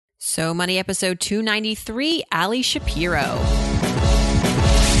So Money episode 293, Ali Shapiro.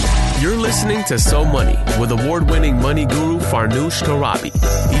 You're listening to So Money with award-winning money guru Farnoosh Torabi.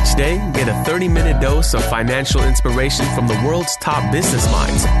 Each day, get a 30-minute dose of financial inspiration from the world's top business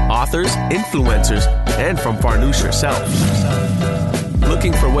minds, authors, influencers, and from Farnoosh herself.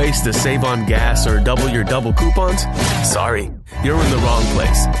 Looking for ways to save on gas or double your double coupons? Sorry, you're in the wrong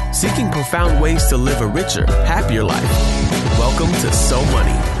place. Seeking profound ways to live a richer, happier life. Welcome to So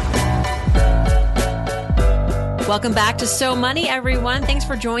Money. Welcome back to So Money, everyone. Thanks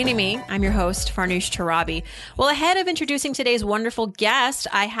for joining me. I'm your host, Farnoosh Torabi. Well, ahead of introducing today's wonderful guest,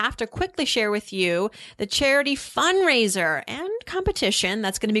 I have to quickly share with you the charity fundraiser and competition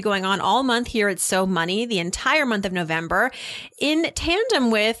that's going to be going on all month here at So Money, the entire month of November, in tandem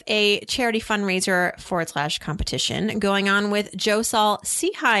with a charity fundraiser / competition going on with Josal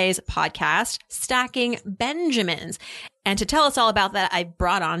Sihai's podcast, Stacking Benjamins. And to tell us all about that, I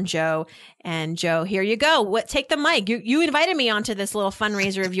brought on Joe. And Joe, here you go. Take the mic. You invited me onto this little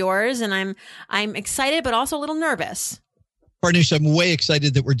fundraiser of yours, and I'm excited, but also a little nervous. Farnoosh, I'm way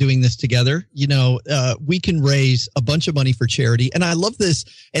excited that we're doing this together. You know, we can raise a bunch of money for charity. And I love this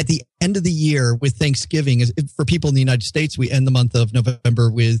at the end of the year with Thanksgiving. For people in the United States, we end the month of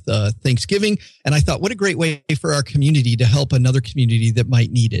November with Thanksgiving. And I thought, what a great way for our community to help another community that might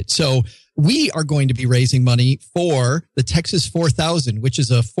need it. So we are going to be raising money for the Texas 4000, which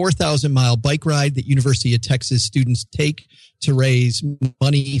is a 4,000-mile bike ride that University of Texas students take to raise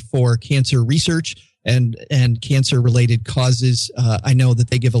money for cancer research and cancer-related causes. I know that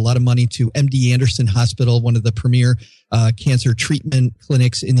they give a lot of money to MD Anderson Hospital, one of the premier cancer treatment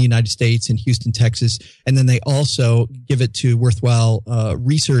clinics in the United States in Houston, Texas. And then they also give it to worthwhile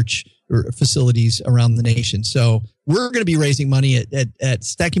research facilities around the nation. So we're going to be raising money at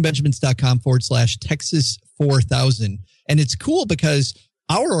stackingbenjamins.com / Texas 4000. And it's cool because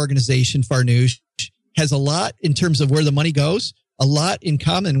our organization, Farnoosh, has a lot in terms of where the money goes, a lot in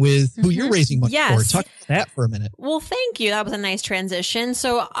common with who you're raising money for. Talk about that for a minute. Well, thank you. That was a nice transition.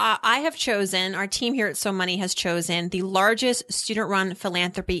 So I have chosen, our team here at So Money has chosen the largest student-run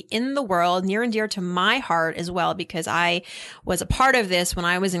philanthropy in the world, near and dear to my heart as well, because I was a part of this when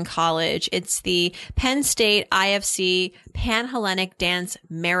I was in college. It's the Penn State IFC Pan-Hellenic Dance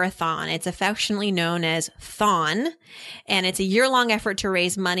Marathon. It's affectionately known as THON, and it's a year-long effort to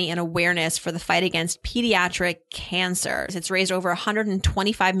raise money and awareness for the fight against pediatric cancer. It's raised over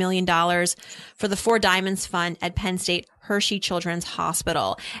 $125 million for the Four Diamonds Fund at Penn State Hershey Children's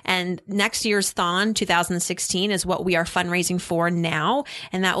Hospital. And next year's Thon 2016 is what we are fundraising for now.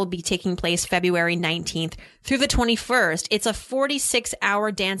 And that will be taking place February 19th through the 21st. It's a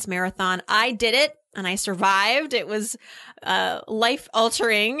 46-hour dance marathon. I did it and I survived. It was life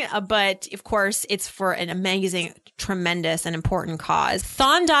altering, but of course it's for an amazing, tremendous and important cause.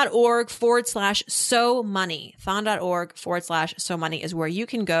 Thon.org / So Money. Thon.org / So Money is where you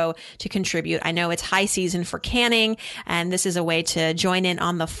can go to contribute. I know it's high season for canning, and this is a way to join in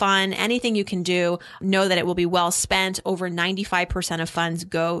on the fun. Anything you can do, know that it will be well spent. Over 95% of funds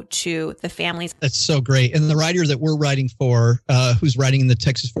go to the families. That's so great. And the rider that we're riding for, who's riding in the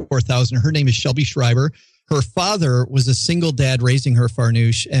Texas 4000, her name is Shelby Schreiber. Her father was a single dad raising her,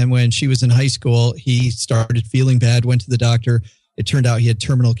 Farnoosh. And when she was in high school, he started feeling bad, went to the doctor. It turned out he had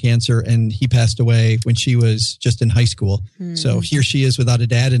terminal cancer and he passed away when she was just in high school. So here she is without a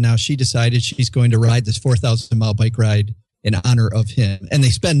dad. And now she decided she's going to ride this 4,000-mile bike ride in honor of him. And they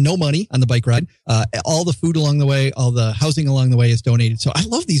spend no money on the bike ride. All the food along the way, all the housing along the way is donated. So I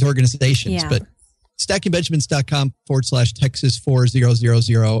love these organizations, but stackingbenjamins.com / Texas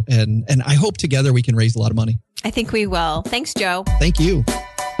 4000. And I hope together we can raise a lot of money. I think we will. Thanks, Joe. Thank you.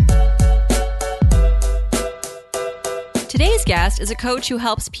 Today's guest is a coach who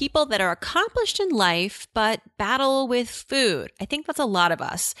helps people that are accomplished in life but battle with food. I think that's a lot of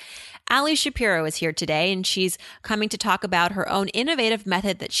us. Ali Shapiro is here today, and she's coming to talk about her own innovative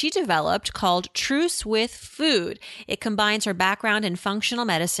method that she developed called Truce with Food. It combines her background in functional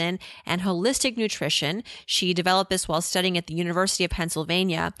medicine and holistic nutrition. She developed this while studying at the University of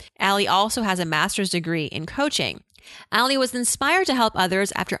Pennsylvania. Ali also has a master's degree in coaching. Ali was inspired to help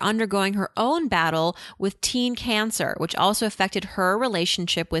others after undergoing her own battle with teen cancer, which also affected her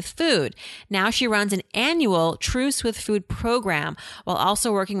relationship with food. Now she runs an annual Truce with Food program while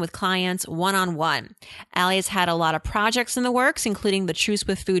also working with clients one-on-one. Ali has had a lot of projects in the works, including the Truce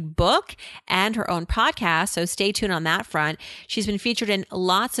with Food book and her own podcast, so stay tuned on that front. She's been featured in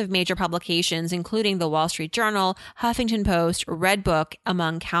lots of major publications, including the Wall Street Journal, Huffington Post, Redbook,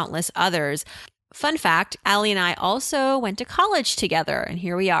 among countless others. Fun fact, Allie and I also went to college together, and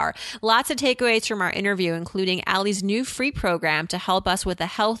here we are. Lots of takeaways from our interview, including Allie's new free program to help us with a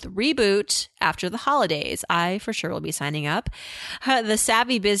health reboot after the holidays. I for sure will be signing up. The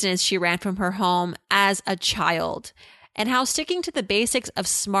savvy business she ran from her home as a child, and how sticking to the basics of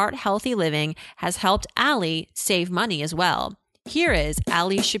smart, healthy living has helped Allie save money as well. Here is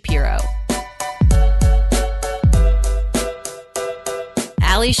Allie Shapiro.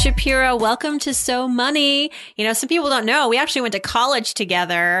 Allie Shapiro, welcome to So Money. You know, some people don't know, we actually went to college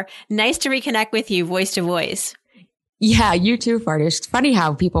together. Nice to reconnect with you voice to voice. Yeah, you too, Fardish. It's funny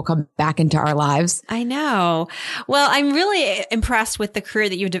how people come back into our lives. I know. Well, I'm really impressed with the career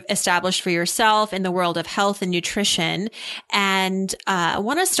that you've established for yourself in the world of health and nutrition. And I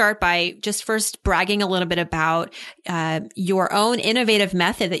want to start by just first bragging a little bit about your own innovative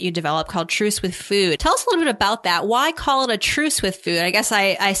method that you developed called Truce with Food. Tell us a little bit about that. Why call it a truce with food? I guess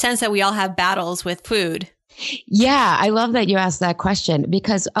I sense that we all have battles with food. Yeah, I love that you asked that question,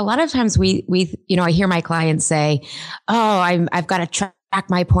 because a lot of times I hear my clients say, "Oh, I've got to track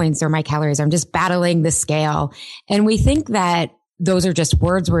my points or my calories. I'm just battling the scale." And we think that those are just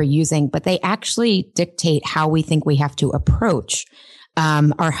words we're using, but they actually dictate how we think we have to approach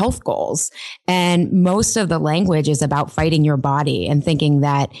our health goals. And most of the language is about fighting your body and thinking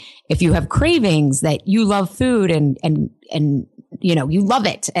that if you have cravings, that you love food and you love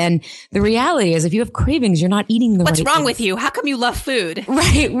it. And the reality is, if you have cravings, you're not eating the right things. What's wrong with you? How come you love food?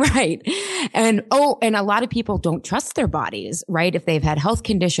 Right. And a lot of people don't trust their bodies, right? If they've had health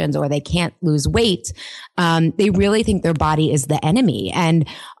conditions or they can't lose weight, they really think their body is the enemy. And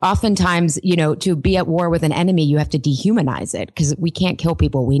oftentimes, to be at war with an enemy, you have to dehumanize it, because we can't kill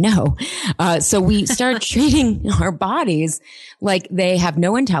people we know. So we start treating our bodies like they have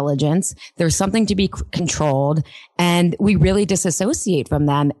no intelligence. There's something to be controlled, and we really disassociate from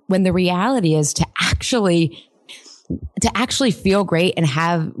them, when the reality is to actually feel great and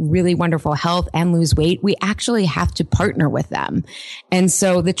have really wonderful health and lose weight, we actually have to partner with them. And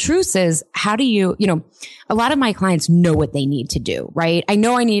so the truth is, how do you, a lot of my clients know what they need to do, right? I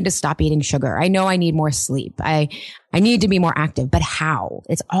know I need to stop eating sugar. I know I need more sleep. I need to be more active, but how?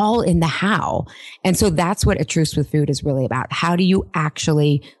 It's all in the how. And so that's what a truce with food is really about. How do you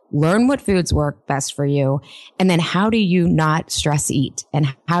actually learn what foods work best for you? And then how do you not stress eat?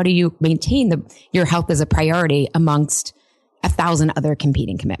 And how do you maintain your health as a priority amongst 1,000 other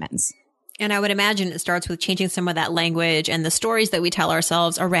competing commitments? And I would imagine it starts with changing some of that language and the stories that we tell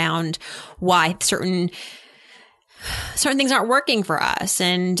ourselves around why certain things aren't working for us.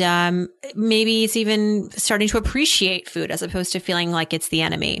 And maybe it's even starting to appreciate food as opposed to feeling like it's the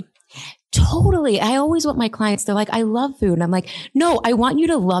enemy. Totally. I always want my clients, they're like, "I love food." And I'm like, "No, I want you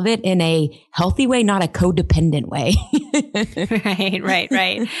to love it in a healthy way, not a codependent way."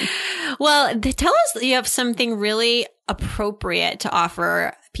 Right. Well, tell us, you have something really appropriate to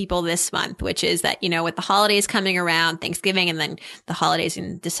offer people this month, which is that, with the holidays coming around, Thanksgiving, and then the holidays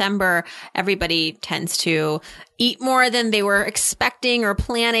in December, everybody tends to eat more than they were expecting or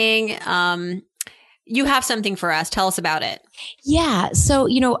planning. You have something for us. Tell us about it. Yeah. So,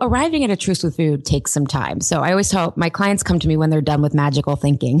 arriving at a truce with food takes some time. So I always tell my clients, come to me when they're done with magical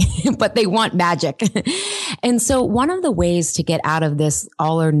thinking, but they want magic. And so one of the ways to get out of this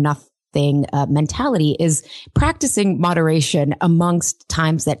all or nothing mentality is practicing moderation amongst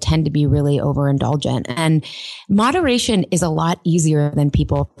times that tend to be really overindulgent. And moderation is a lot easier than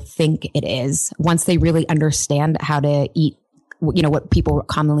people think it is once they really understand how to eat, what people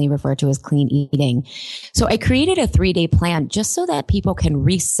commonly refer to as clean eating. So I created a 3-day plan just so that people can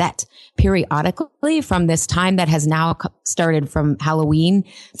reset periodically from this time that has now started from Halloween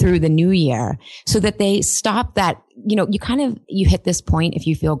through the new year, so that they stop that. You hit this point if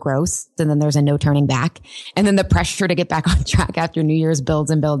you feel gross, and then there's a no turning back. And then the pressure to get back on track after New Year's builds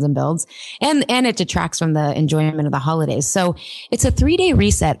and builds and builds. And it detracts from the enjoyment of the holidays. So it's a 3-day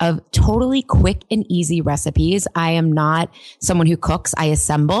reset of totally quick and easy recipes. I am not someone who cooks. I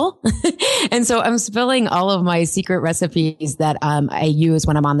assemble. And so I'm spilling all of my secret recipes that I use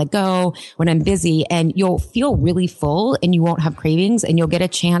when I'm on the go, when I'm busy, and you'll feel really full and you won't have cravings, and you'll get a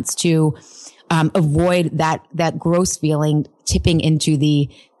chance to avoid that gross feeling tipping into the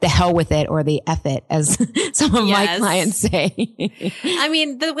hell with it or the F it, as some of my clients say. I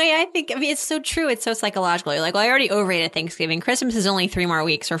mean, the way I think, it's so true. It's so psychological. You're like, well, I already overrated Thanksgiving. Christmas is only 3 more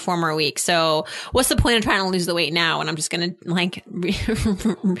weeks or 4 more weeks. So what's the point of trying to lose the weight now when I'm just going to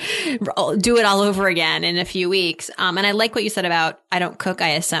do it all over again in a few weeks? And I like what you said about, I don't cook, I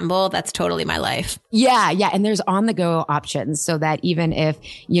assemble. That's totally my life. Yeah. And there's on the go options, so that even if,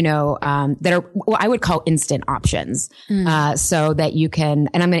 that are what I would call instant options, so that you can,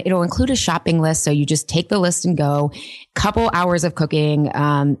 and it'll include a shopping list. So you just take the list and go. Couple hours of cooking.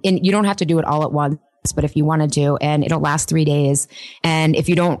 And you don't have to do it all at once, but if you want to do, and it'll last 3 days. And if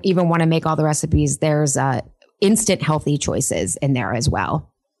you don't even want to make all the recipes, there's instant healthy choices in there as well.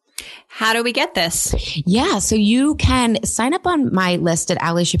 How do we get this? Yeah. So you can sign up on my list at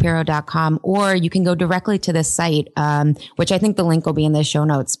alishapiro.com, or you can go directly to the site, which I think the link will be in the show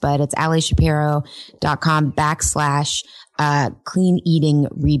notes, but it's alishapiro.com / clean eating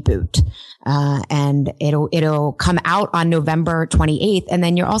reboot. And it'll come out on November 28th. And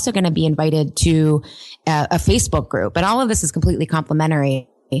then you're also going to be invited to a Facebook group. And all of this is completely complimentary.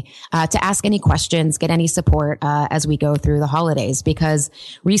 To ask any questions, get any support as we go through the holidays, because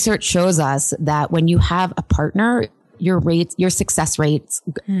research shows us that when you have a partner, your success rates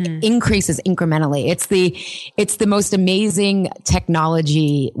increases incrementally. It's the most amazing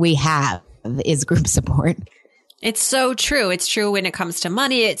technology we have is group support. It's so true. It's true when it comes to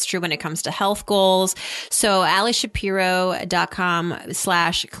money. It's true when it comes to health goals. So alishapiro.com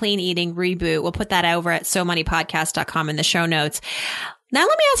 / clean eating reboot. We'll put that over at somoneypodcast.com in the show notes. Now,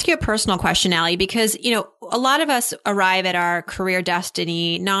 let me ask you a personal question, Allie, because, a lot of us arrive at our career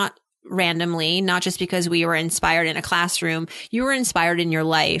destiny not randomly, not just because we were inspired in a classroom. You were inspired in your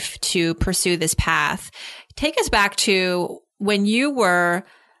life to pursue this path. Take us back to when you were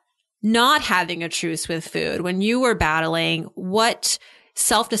not having a truce with food, when you were battling. What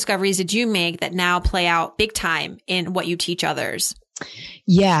self-discoveries did you make that now play out big time in what you teach others?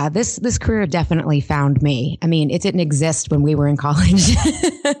 Yeah, this career definitely found me. I mean, it didn't exist when we were in college.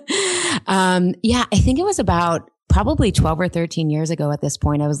 I think it was about probably 12 or 13 years ago at this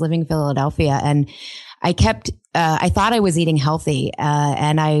point. I was living in Philadelphia, and I thought I was eating healthy,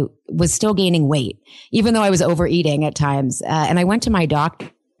 and I was still gaining weight, even though I was overeating at times. And I went to my doctor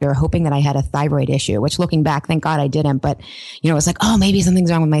hoping that I had a thyroid issue, which looking back, thank God I didn't. But, it's like, oh, maybe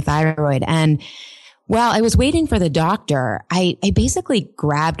something's wrong with my thyroid. And while I was waiting for the doctor, I basically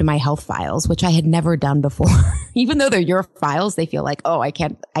grabbed my health files, which I had never done before. Even though they're your files, they feel like, oh, I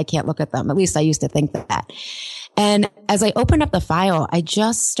can't look at them. At least I used to think that. And as I opened up the file, I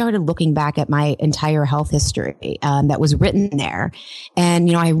just started looking back at my entire health history that was written there.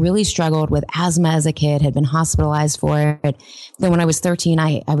 And, I really struggled with asthma as a kid, had been hospitalized for it. Then when I was 13,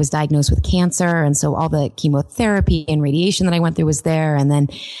 I was diagnosed with cancer. And so all the chemotherapy and radiation that I went through was there. And then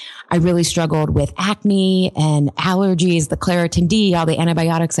I really struggled with acne and allergies, the Claritin D, all the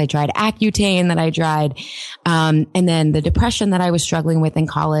antibiotics I tried, Accutane that I tried, and then the depression that I was struggling with in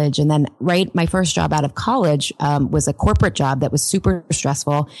college. And then my first job out of college was a corporate job that was super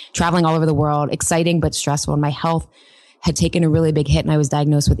stressful, traveling all over the world, exciting but stressful. And my health had taken a really big hit, and I was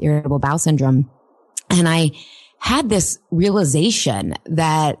diagnosed with irritable bowel syndrome. And I had this realization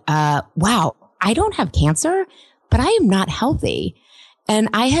that, wow, I don't have cancer, but I am not healthy. And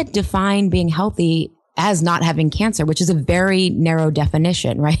I had defined being healthy as not having cancer, which is a very narrow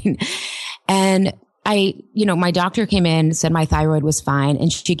definition, right? And my doctor came in, said my thyroid was fine,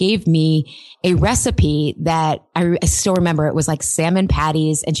 and she gave me a recipe that I still remember. It was like salmon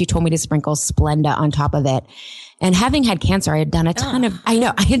patties, and she told me to sprinkle Splenda on top of it. And having had cancer, I had done a ton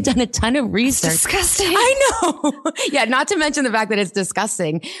of research. It's disgusting. I know. Yeah. Not to mention the fact that it's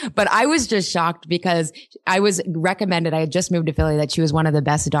disgusting, but I was just shocked because I was recommended, I had just moved to Philly, that she was one of the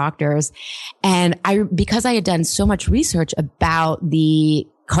best doctors. And because I had done so much research about the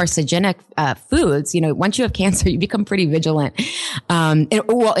carcinogenic foods, once you have cancer, you become pretty vigilant.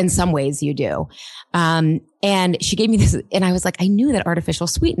 In some ways you do. And she gave me this, and I was like, I knew that artificial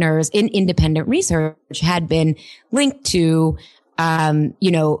sweeteners in independent research had been linked to,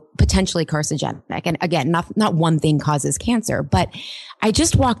 potentially carcinogenic. And again, not one thing causes cancer, but I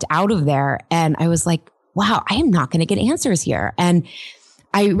just walked out of there and I was like, wow, I am not going to get answers here. And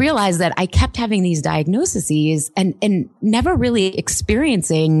I realized that I kept having these diagnoses and never really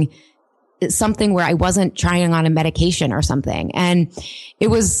experiencing something where I wasn't trying on a medication or something. And it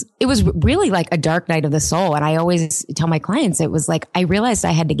was really like a dark night of the soul. And I always tell my clients, it was like, I realized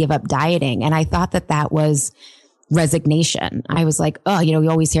I had to give up dieting. And I thought that was resignation. I was like, oh, you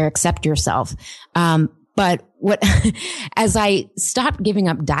always hear accept yourself. But as I stopped giving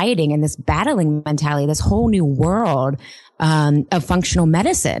up dieting and this battling mentality, this whole new world, of functional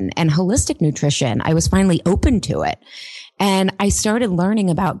medicine and holistic nutrition, I was finally open to it. And I started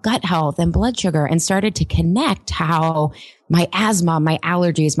learning about gut health and blood sugar and started to connect how my asthma, my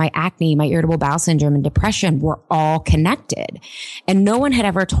allergies, my acne, my irritable bowel syndrome and depression were all connected. And no one had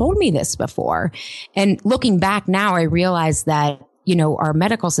ever told me this before. And looking back now, I realized that our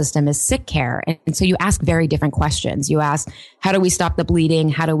medical system is sick care. And so you ask very different questions. You ask, how do we stop the bleeding?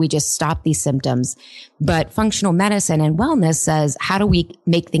 How do we just stop these symptoms? But functional medicine and wellness says, how do we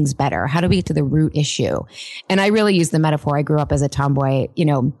make things better? How do we get to the root issue? And I really use the metaphor. I grew up as a tomboy,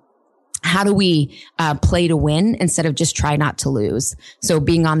 how do we play to win instead of just try not to lose? So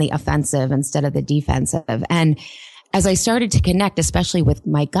being on the offensive instead of the defensive. And as I started to connect, especially with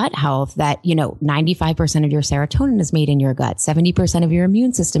my gut health, that, 95% of your serotonin is made in your gut. 70% of your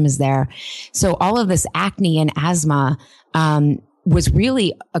immune system is there. So all of this acne and asthma, was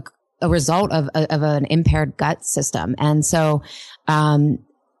really a result of an impaired gut system. And so,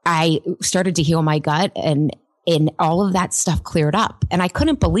 I started to heal my gut, and all of that stuff cleared up. And I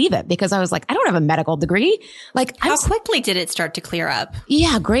couldn't believe it because I was like, I don't have a medical degree. Like, how quickly did it start to clear up?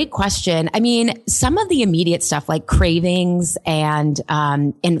 Yeah, great question. I mean, some of the immediate stuff like cravings and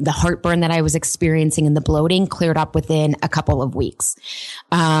the heartburn that I was experiencing and the bloating cleared up within a couple of weeks.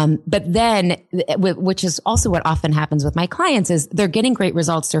 But then, which is also what often happens with my clients, is they're getting great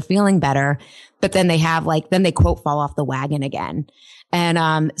results. They're feeling better, but then then they quote fall off the wagon again.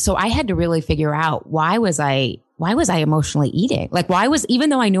 And, so I had to really figure out why was I emotionally eating? Like, even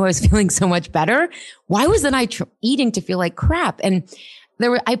though I knew I was feeling so much better, why wasn't I eating to feel like crap? And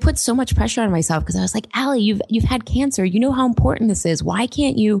I put so much pressure on myself because I was like, Allie, you've had cancer. You know how important this is. Why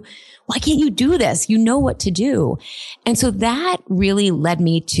can't you do this? You know what to do. And so that really led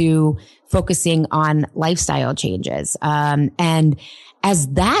me to focusing on lifestyle changes. And as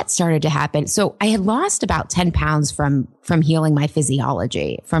that started to happen, so I had lost about 10 pounds from healing my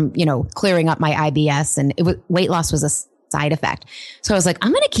physiology, from, clearing up my IBS, and weight loss was a side effect. So I was like,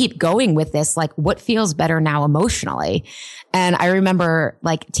 I'm going to keep going with this. Like, what feels better now emotionally? And I remember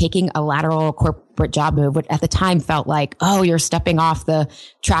like taking a lateral corporate job move, which at the time felt like, oh, you're stepping off the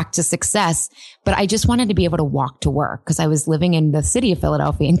track to success. But I just wanted to be able to walk to work because I was living in the city of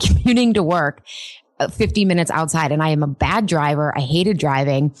Philadelphia and commuting to work 50 minutes outside. And I am a bad driver. I hated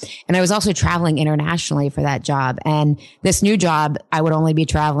driving. And I was also traveling internationally for that job. And this new job, I would only be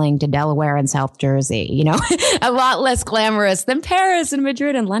traveling to Delaware and South Jersey, a lot less glamorous than Paris and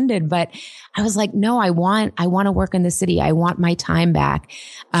Madrid and London. But I was like, no, I want to work in the city. I want my time back.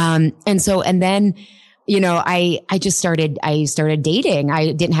 And then, I started dating.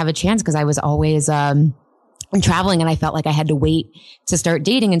 I didn't have a chance because I was always, traveling, and I felt like I had to wait to start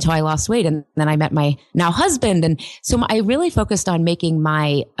dating until I lost weight. And then I met my now husband. And so I really focused on making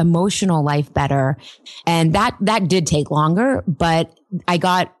my emotional life better. And that did take longer, but I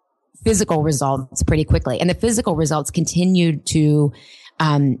got physical results pretty quickly. And the physical results continued to,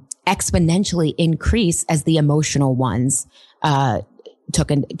 exponentially increase as the emotional ones,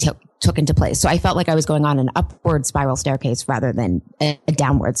 took into place. So I felt like I was going on an upward spiral staircase rather than a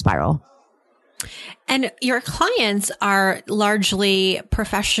downward spiral. And your clients are largely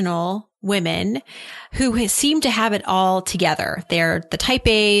professional women who seem to have it all together. They're the type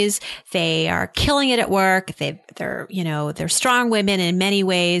A's. They are killing it at work. They're strong women in many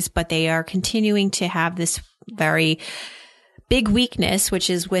ways, but they are continuing to have this very big weakness, which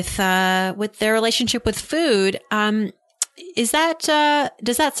is with their relationship with food. Does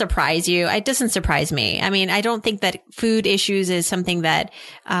that surprise you? It doesn't surprise me. I mean, I don't think that food issues is something that,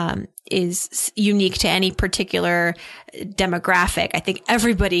 is unique to any particular demographic. I think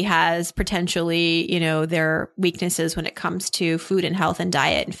everybody has potentially, their weaknesses when it comes to food and health and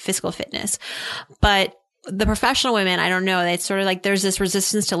diet and physical fitness. But the professional women, I don't know, it's sort of like there's this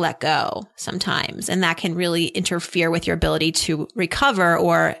resistance to let go sometimes. And that can really interfere with your ability to recover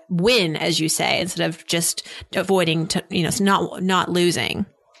or win, as you say, instead of just avoiding not losing.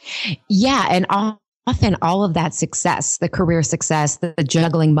 Yeah. And often all of that success, the career success, the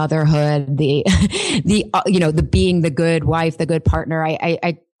juggling motherhood, the being the good wife, the good partner,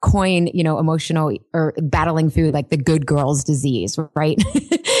 I coin, emotional or battling food, like the good girl's disease, right?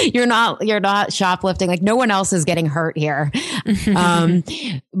 You're not shoplifting. Like no one else is getting hurt here.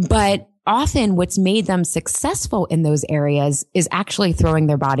 But often what's made them successful in those areas is actually throwing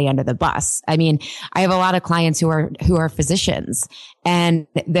their body under the bus. I mean, I have a lot of clients who are physicians, and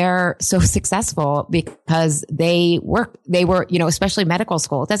they're so successful because they were, especially medical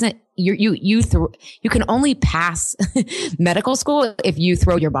school. It doesn't, you can only pass medical school if you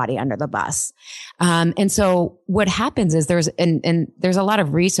throw your body under the bus. And so what happens is there's a lot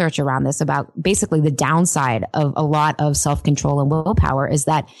of research around this about basically the downside of a lot of self-control and willpower is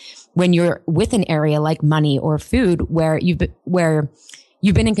that when you're with an area like money or food where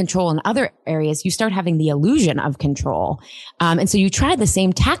you've been in control in other areas, you start having the illusion of control. And so you try the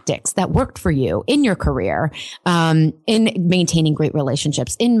same tactics that worked for you in your career, in maintaining great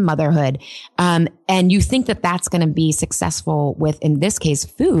relationships, in motherhood. And you think that that's going to be successful with, in this case,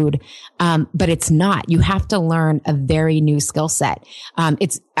 food. But it's not. You have to learn a very new skill set.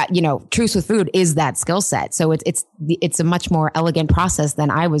 Truce with food is that skill set. So it's a much more elegant process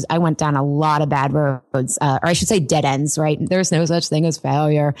than I went down a lot of bad roads, or I should say dead ends, right? There's no such thing as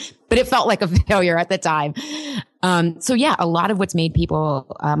failure, but it felt like a failure at the time. So yeah, a lot of what's made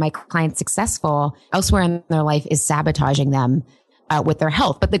people, my clients successful elsewhere in their life is sabotaging them with their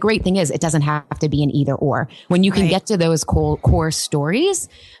health. But the great thing is it doesn't have to be an either or. When you can get to those core stories,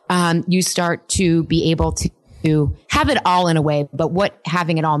 you start to be able to have it all in a way, but what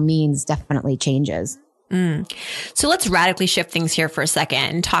having it all means definitely changes. So let's radically shift things here for a second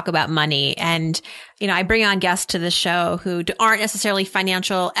and talk about money. And, I bring on guests to the show who aren't necessarily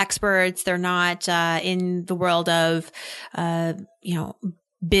financial experts. They're not in the world of,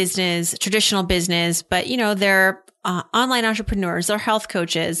 business, traditional business, but, they're online entrepreneurs, they're health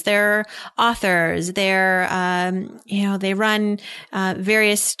coaches, they're authors, they're, they run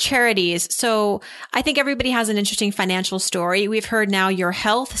various charities. So I think everybody has an interesting financial story. We've heard now your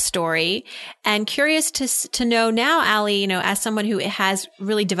health story, and curious to know now, Allie, as someone who has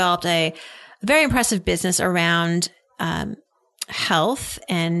really developed a very impressive business around health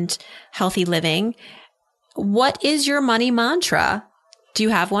and healthy living. What is your money mantra? Do you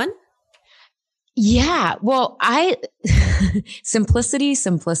have one? Yeah. Well, simplicity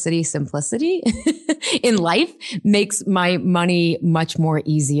in life makes my money much more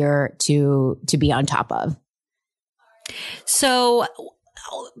easier to be on top of. So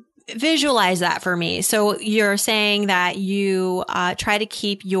visualize that for me. So you're saying that you try to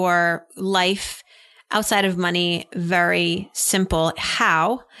keep your life outside of money very simple.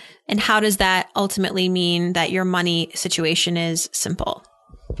 How? And how does that ultimately mean that your money situation is simple?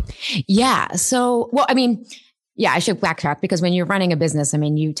 Yeah. So, I should backtrack, because when you're running a business,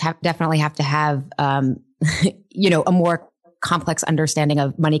 you definitely have to have, a more complex understanding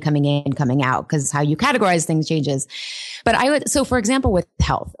of money coming in, coming out, because how you categorize things changes. But so for example, with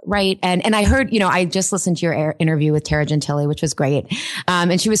health, right? And I heard, I just listened to your interview with Tara Gentile, which was great.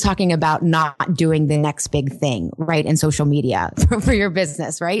 And she was talking about not doing the next big thing, right? In social media for your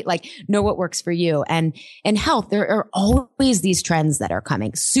business, right? Like know what works for you. And in health, there are always these trends that are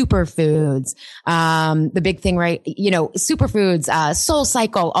coming. Superfoods, the big thing, right? Superfoods, Soul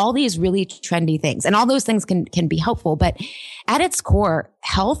Cycle, all these really trendy things. And all those things can be helpful. But at its core,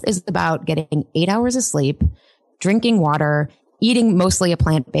 health is about getting 8 hours of sleep, drinking water, eating mostly a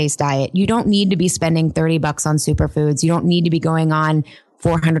plant-based diet. You don't need to be spending $30 on superfoods. You don't need to be going on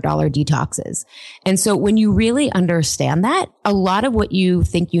 $400 detoxes. And so when you really understand that, a lot of what you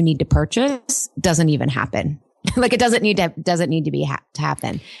think you need to purchase doesn't even happen. Like it doesn't need to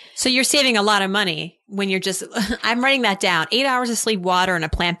happen. So you're saving a lot of money when you're just, I'm writing that down, 8 hours of sleep, water, and a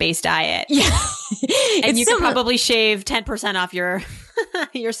plant-based diet. Yeah. And you can probably shave 10% off your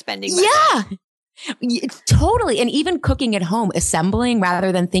spending money. Yeah. Totally. And even cooking at home, assembling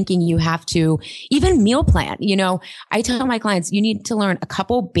rather than thinking you have to even meal plan. I tell my clients, you need to learn a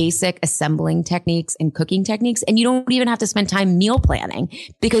couple basic assembling techniques and cooking techniques. And you don't even have to spend time meal planning,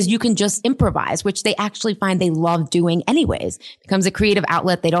 because you can just improvise, which they actually find they love doing anyways. It becomes a creative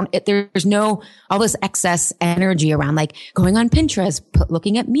outlet. There's no all this excess energy around like going on Pinterest,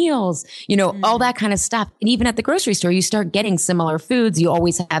 looking at meals, all that kind of stuff. And even at the grocery store, you start getting similar foods. You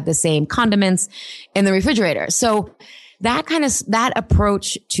always have the same condiments in the refrigerator. So that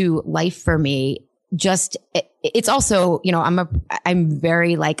approach to life for me, it's also, I'm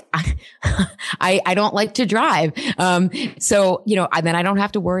very like, I don't like to drive. So, then I don't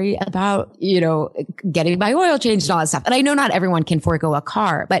have to worry about, getting my oil changed and all that stuff. And I know not everyone can forego a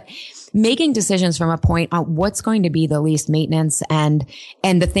car, but making decisions from a point on what's going to be the least maintenance and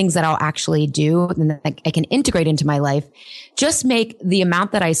the things that I'll actually do and that I can integrate into my life, just make the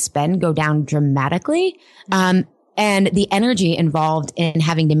amount that I spend go down dramatically. And the energy involved in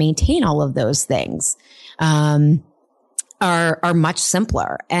having to maintain all of those things, are much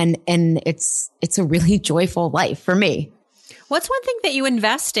simpler. And it's a really joyful life for me. What's one thing that you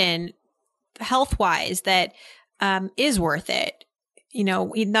invest in health wise that, is worth it?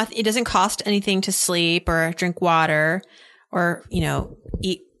 It doesn't cost anything to sleep or drink water or,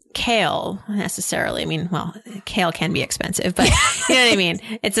 eat kale necessarily. Kale can be expensive, but you know what I mean?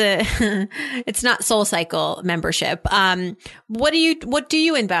 It's not Soul Cycle membership. What do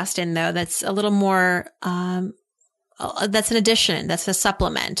you invest in though? That's a little more, that's an addition. That's a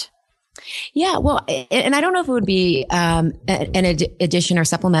supplement. Yeah, well, and I don't know if it would be an addition or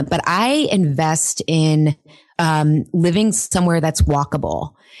supplement, but I invest in living somewhere that's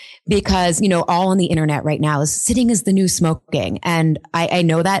walkable. Because, all on the internet right now is sitting is the new smoking. And I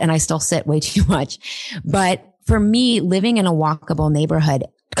know that, and I still sit way too much. But for me, living in a walkable neighborhood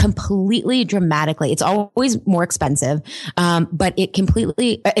completely dramatically, it's always more expensive. But it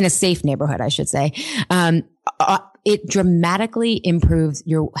completely, in a safe neighborhood, I should say, it dramatically improves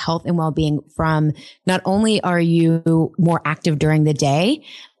your health and well-being from not only are you more active during the day,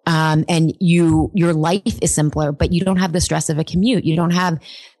 and your life is simpler, but you don't have the stress of a commute. You don't have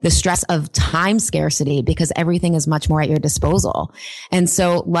the stress of time scarcity because everything is much more at your disposal. And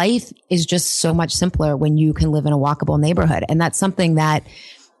so life is just so much simpler when you can live in a walkable neighborhood. And that's something that,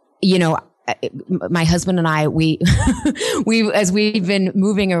 my husband and I, we as we've been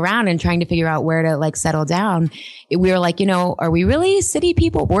moving around and trying to figure out where to settle down, we were like, are we really city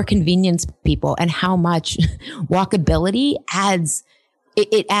people or convenience people? And how much walkability adds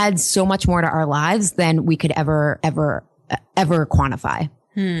it adds so much more to our lives than we could ever quantify.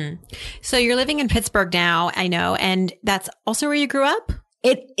 So you're living in Pittsburgh now, I know, and that's also where you grew up?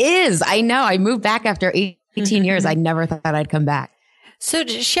 It is. I know. I moved back after 18 years. I never thought I'd come back. So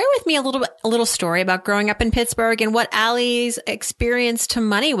share with me a little story about growing up in Pittsburgh and what Allie's experience to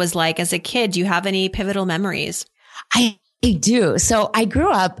money was like as a kid. Do you have any pivotal memories? I do. So I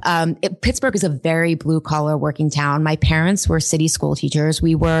grew up, Pittsburgh is a very blue collar working town. My parents were city school teachers.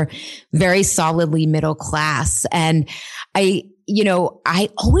 We were very solidly middle class. And I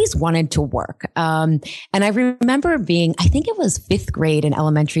always wanted to work. And I remember I think it was 5th grade in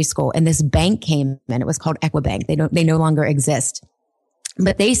elementary school, and this bank came in. It was called Equibank. They no longer exist.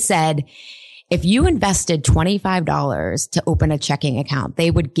 But they said, if you invested $25 to open a checking account,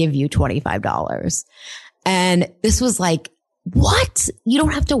 they would give you $25. And this was like, what? You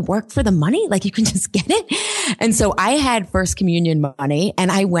don't have to work for the money? Like you can just get it? And so I had first communion money,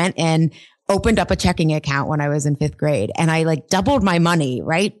 and I went and opened up a checking account when I was in 5th grade, and I doubled my money,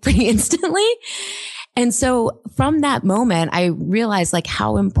 right? Pretty instantly. And so from that moment, I realized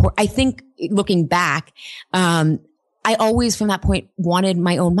how important, I think looking back, I always from that point wanted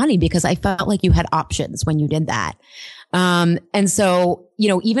my own money because I felt like you had options when you did that. And so,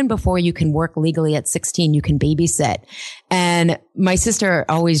 even before you can work legally at 16, you can babysit. And my sister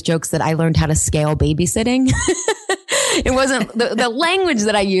always jokes that I learned how to scale babysitting. It wasn't the language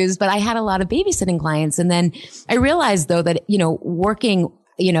that I used, but I had a lot of babysitting clients. And then I realized though that, working,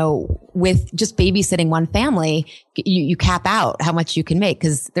 with just babysitting one family, you cap out how much you can make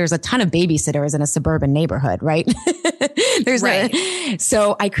because there's a ton of babysitters in a suburban neighborhood, right?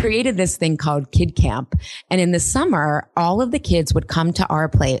 So I created this thing called Kid Camp. And in the summer, all of the kids would come to our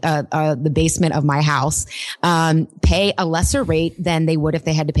the basement of my house, pay a lesser rate than they would if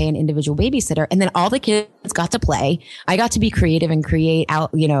they had to pay an individual babysitter. And then all the kids got to play. I got to be creative and create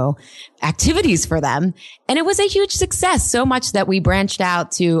out, activities for them. And it was a huge success, so much that we branched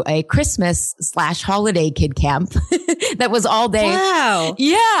out to a Christmas/holiday kid camp that was all day. Wow.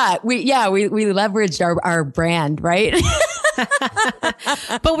 Yeah. We leveraged our brand, right?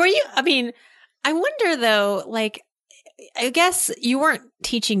 But I wonder though, I guess you weren't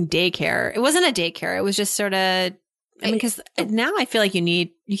teaching daycare. It wasn't a daycare. It was just sort of, because now I feel like you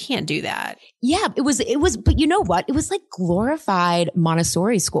can't do that. Yeah, it was, but you know what? It was like glorified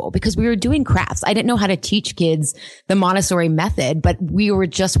Montessori school because we were doing crafts. I didn't know how to teach kids the Montessori method, but we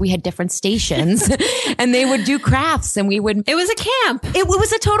had different stations and they would do crafts and it was a camp. It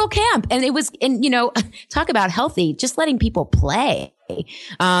was a total camp. And talk about healthy, just letting people play.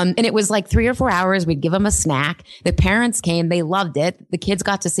 And it was 3 or 4 hours. We'd give them a snack. The parents came. They loved it. The kids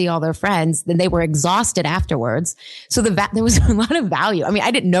got to see all their friends. Then they were exhausted afterwards. So there was a lot of value.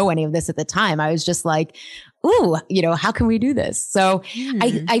 I didn't know any of this at the time. I was just like, ooh, how can we do this? So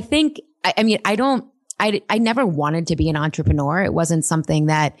I think, I never wanted to be an entrepreneur. It wasn't something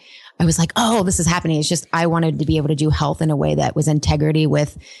that I was like, oh, this is happening. It's just, I wanted to be able to do health in a way that was integrity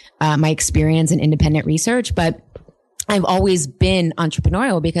with my experience in independent research. But I've always been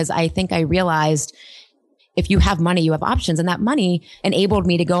entrepreneurial because I think I realized if you have money, you have options. And that money enabled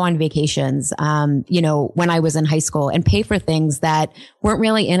me to go on vacations, when I was in high school and pay for things that weren't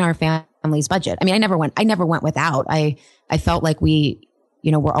really in our family's budget. I never went without. I felt like we,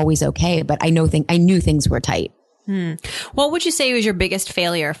 were always okay, but I knew things were tight. What would you say was your biggest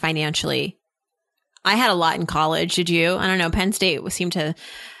failure financially? I had a lot in college. Did you? I don't know. Penn State seemed to,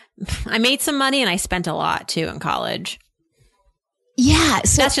 I made some money and I spent a lot too in college. Yeah.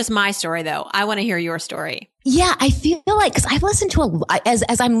 So that's just my story though. I want to hear your story. Yeah, I feel like, cause I've listened to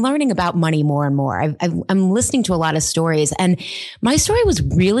as I'm learning about money more and more, I'm listening to a lot of stories, and my story was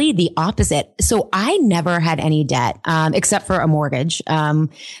really the opposite. So I never had any debt, except for a mortgage,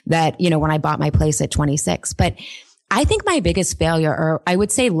 that, when I bought my place at 26. But I think my biggest failure, or I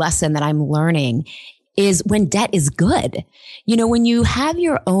would say lesson that I'm learning, is when debt is good. When you have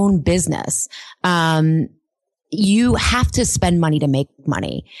your own business, you have to spend money to make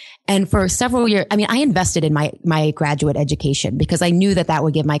money. And for several years, I invested in my graduate education because I knew that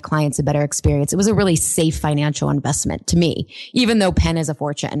would give my clients a better experience. It was a really safe financial investment to me, even though Penn is a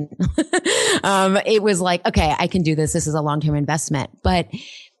fortune. It was like, okay, I can do this. This is a long-term investment. But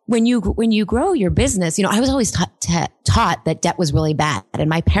when you grow your business, I was always taught that debt was really bad, and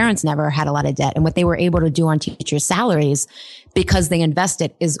my parents never had a lot of debt. And what they were able to do on teachers' salaries because they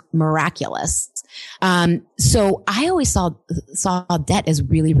invested is miraculous. So I always saw debt as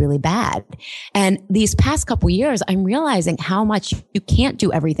really, really bad. And these past couple years, I'm realizing how much you can't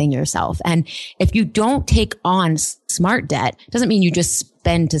do everything yourself. And if you don't take on smart debt, doesn't mean you just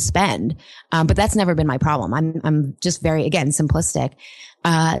spend to spend. But that's never been my problem. I'm just very, again, simplistic.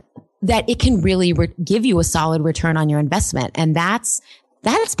 That it can really give you a solid return on your investment. And that's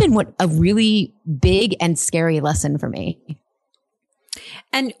been a really big and scary lesson for me.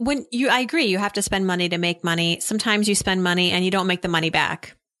 And I agree, you have to spend money to make money. Sometimes you spend money and you don't make the money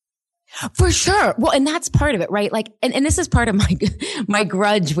back. For sure. Well, and that's part of it, right? Like, and this is part of my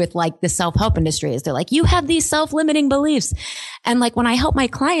grudge with like the self-help industry is they're like, you have these self-limiting beliefs. And like when I help my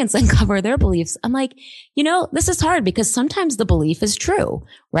clients uncover their beliefs, I'm like, this is hard because sometimes the belief is true,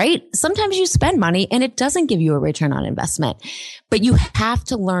 right? Sometimes you spend money and it doesn't give you a return on investment, but you have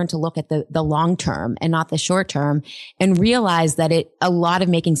to learn to look at the long term and not the short term and realize that a lot of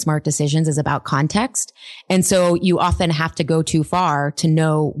making smart decisions is about context. And so you often have to go too far to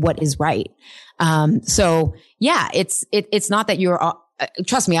know what is right. So yeah, it's not that you're,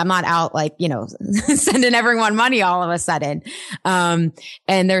 trust me, I'm not out like, sending everyone money all of a sudden. And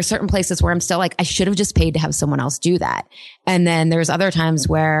there are certain places where I'm still like, I should have just paid to have someone else do that. And then there's other times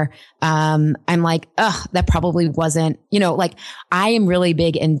where, I'm like, that probably wasn't, like I am really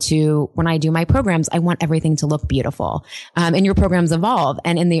big into when I do my programs, I want everything to look beautiful. And your programs evolve.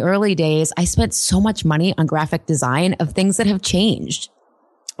 And in the early days, I spent so much money on graphic design of things that have changed.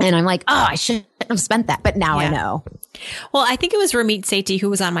 And I'm like, I shouldn't have spent that. But now I know. Well, I think it was Ramit Sethi who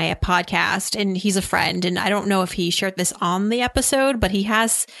was on my podcast, and he's a friend. And I don't know if he shared this on the episode, but he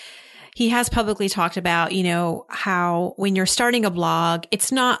has publicly talked about, how when you're starting a blog,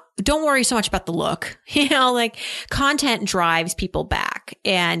 don't worry so much about the look, like content drives people back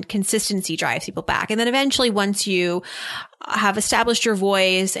and consistency drives people back. And then eventually once you have established your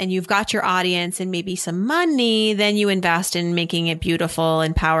voice and you've got your audience and maybe some money, then you invest in making it beautiful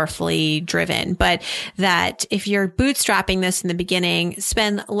and powerfully driven. But that if you're bootstrapping this in the beginning,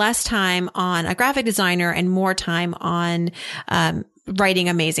 spend less time on a graphic designer and more time on, writing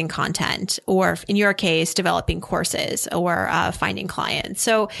amazing content, or in your case, developing courses or finding clients.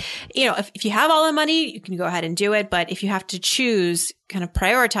 So, if you have all the money, you can go ahead and do it. But if you have to choose, kind of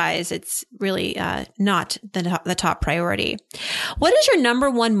prioritize, it's really not the top priority. What is your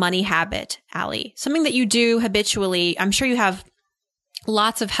number one money habit, Allie? Something that you do habitually. I'm sure you have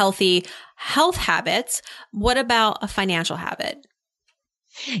lots of healthy health habits. What about a financial habit?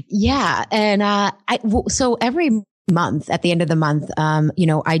 Yeah. And so every month, at the end of the month,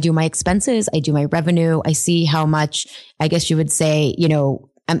 I do my expenses, I do my revenue, I see how much, I guess you would say,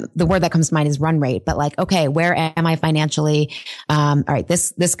 the word that comes to mind is run rate, but like, okay, where am I financially? All right,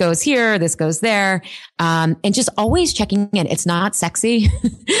 this goes here, this goes there. And just always checking in. It's not sexy,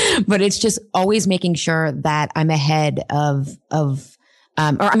 but it's just always making sure that I'm ahead of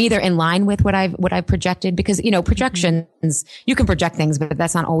or I'm either in line with what I've projected, because, projections, you can project things, but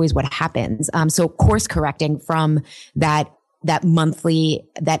that's not always what happens. So course correcting from that monthly,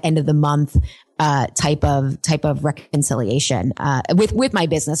 that end of the month, type of reconciliation, with my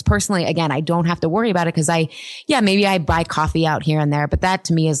business. Personally, again, I don't have to worry about it because maybe I buy coffee out here and there, but that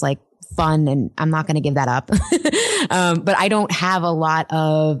to me is like fun and I'm not going to give that up. But I don't have a lot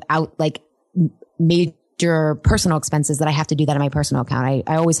of major personal expenses that I have to do that in my personal account.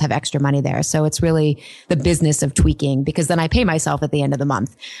 I always have extra money there. So it's really the business of tweaking, because then I pay myself at the end of the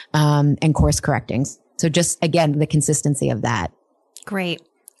month, and course correcting. So just again, the consistency of that. Great.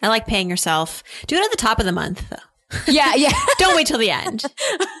 I like paying yourself. Do it at the top of the month though. Yeah. Don't wait till the end.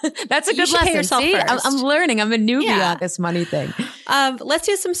 That's a good lesson. Pay yourself See, first. I'm learning. I'm a newbie on this money thing. Let's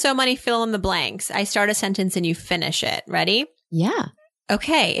do some So Money fill in the blanks. I start a sentence and you finish it. Ready? Yeah.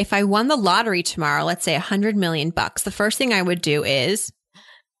 Okay, if I won the lottery tomorrow, let's say $100 million, the first thing I would do is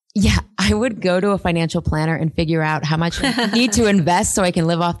Yeah, I would go to a financial planner and figure out how much I need to invest so I can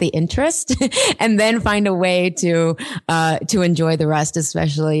live off the interest, and then find a way to enjoy the rest,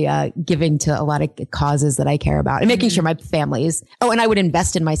 especially giving to a lot of causes that I care about and making sure my family's. Oh, and I would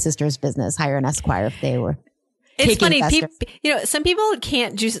invest in my sister's business, hire an Esquire if they were. It's funny. Some people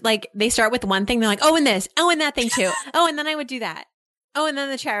can't just like, they start with one thing. They're like, oh, and this, oh, and that thing too. Oh, and then I would do that. Oh, and then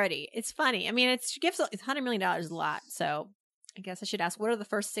the charity. It's funny. I mean, it's $100 million is a lot. So I guess I should ask, what are the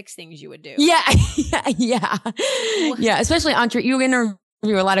first 6 things you would do? Yeah. Especially you interview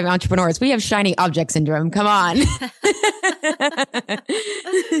a lot of entrepreneurs. We have shiny object syndrome. Come on.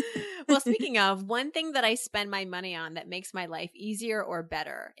 Well, speaking of, one thing that I spend my money on that makes my life easier or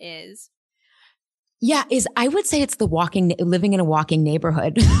better is. Yeah, I would say it's living in a walking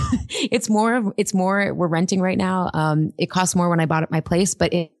neighborhood. It's more, we're renting right now. It costs more when I bought my place,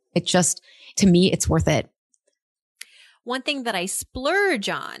 but it just, to me, it's worth it. One thing that I splurge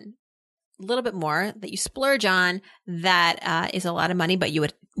on, a little bit more, that you splurge on that is a lot of money, but you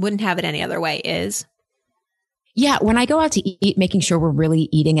wouldn't have it any other way is? Yeah, when I go out to eat, making sure we're really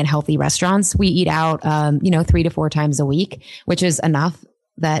eating at healthy restaurants. We eat out, 3 to 4 times a week, which is enough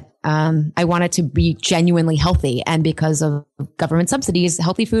that I want it to be genuinely healthy. And because of government subsidies,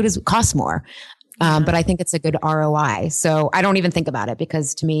 healthy food costs more. But I think it's a good ROI. So I don't even think about it,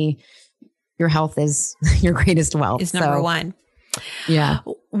 because to me, your health is your greatest wealth. Is number one. Yeah.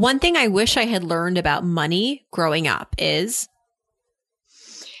 One thing I wish I had learned about money growing up is.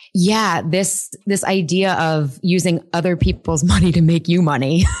 Yeah. This idea of using other people's money to make you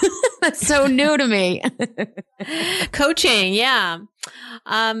money. That's so new to me. Coaching. Yeah.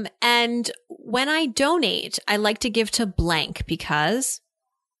 And when I donate, I like to give to blank because.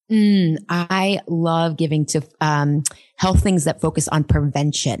 I love giving to health things that focus on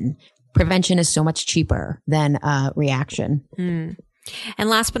prevention. Prevention is so much cheaper than reaction. And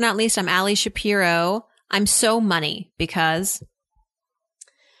last but not least, I'm Ali Shapiro. I'm so money because.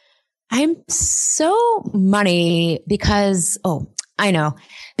 I'm so money because,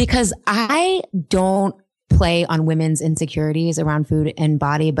 because I don't play on women's insecurities around food and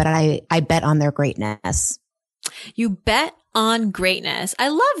body, but I bet on their greatness. You bet on greatness. I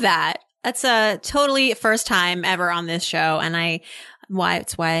love that. That's a totally first time ever on this show. And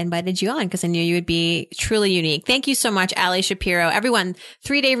it's why I invited you on, because I knew you would be truly unique. Thank you so much, Ali Shapiro. Everyone,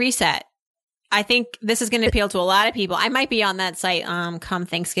 3-day reset. I think this is going to appeal to a lot of people. I might be on that site come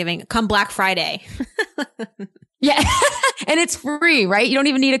Thanksgiving, come Black Friday. Yeah. And it's free, right? You don't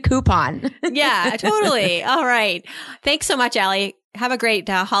even need a coupon. Yeah, totally. All right. Thanks so much, Ali. Have a great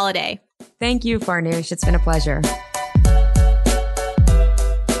holiday. Thank you, Farnoosh. It's been a pleasure.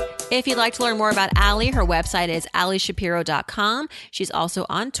 If you'd like to learn more about Ali, her website is alishapiro.com. She's also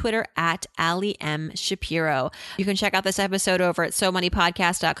on Twitter at Ali M. Shapiro. You can check out this episode over at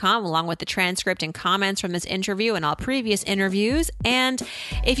SoMoneyPodcast.com, along with the transcript and comments from this interview and all previous interviews. And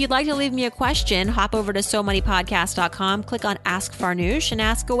if you'd like to leave me a question, hop over to SoMoneyPodcast.com, click on Ask Farnoosh, and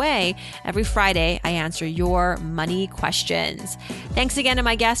ask away. Every Friday, I answer your money questions. Thanks again to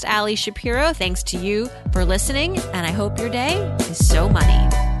my guest, Ali Shapiro. Thanks to you for listening, and I hope your day is so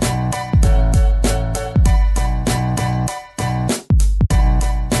money.